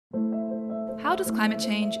How does climate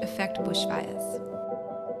change affect bushfires?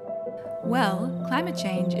 Well, climate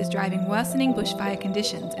change is driving worsening bushfire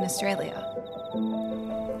conditions in Australia.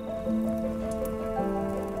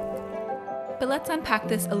 But let's unpack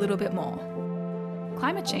this a little bit more.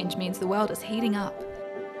 Climate change means the world is heating up,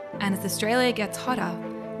 and as Australia gets hotter,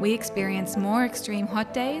 we experience more extreme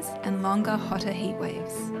hot days and longer, hotter heat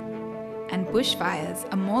waves. And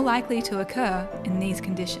bushfires are more likely to occur in these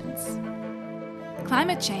conditions.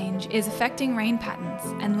 Climate change is affecting rain patterns,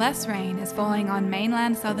 and less rain is falling on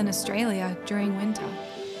mainland southern Australia during winter.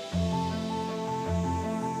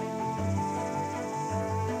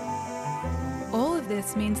 All of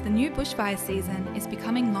this means the new bushfire season is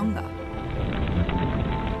becoming longer.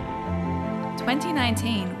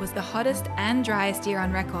 2019 was the hottest and driest year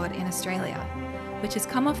on record in Australia, which has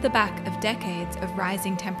come off the back of decades of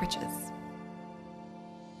rising temperatures.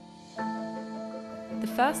 The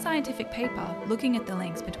first scientific paper looking at the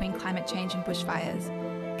links between climate change and bushfires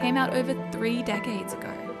came out over 3 decades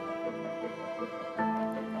ago.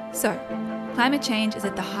 So, climate change is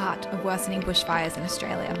at the heart of worsening bushfires in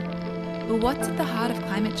Australia. But what's at the heart of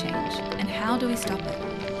climate change, and how do we stop it?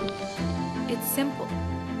 It's simple.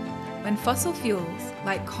 When fossil fuels,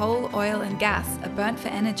 like coal, oil and gas, are burnt for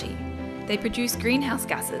energy, they produce greenhouse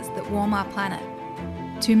gases that warm our planet.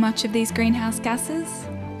 Too much of these greenhouse gases?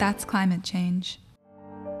 That's climate change.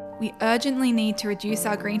 We urgently need to reduce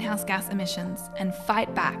our greenhouse gas emissions and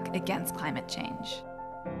fight back against climate change.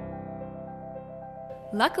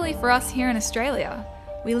 Luckily for us here in Australia,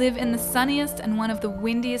 we live in the sunniest and one of the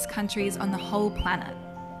windiest countries on the whole planet.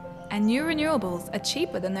 And new renewables are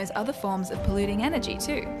cheaper than those other forms of polluting energy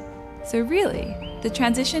too. So really, the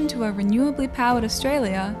transition to a renewably powered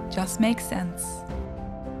Australia just makes sense.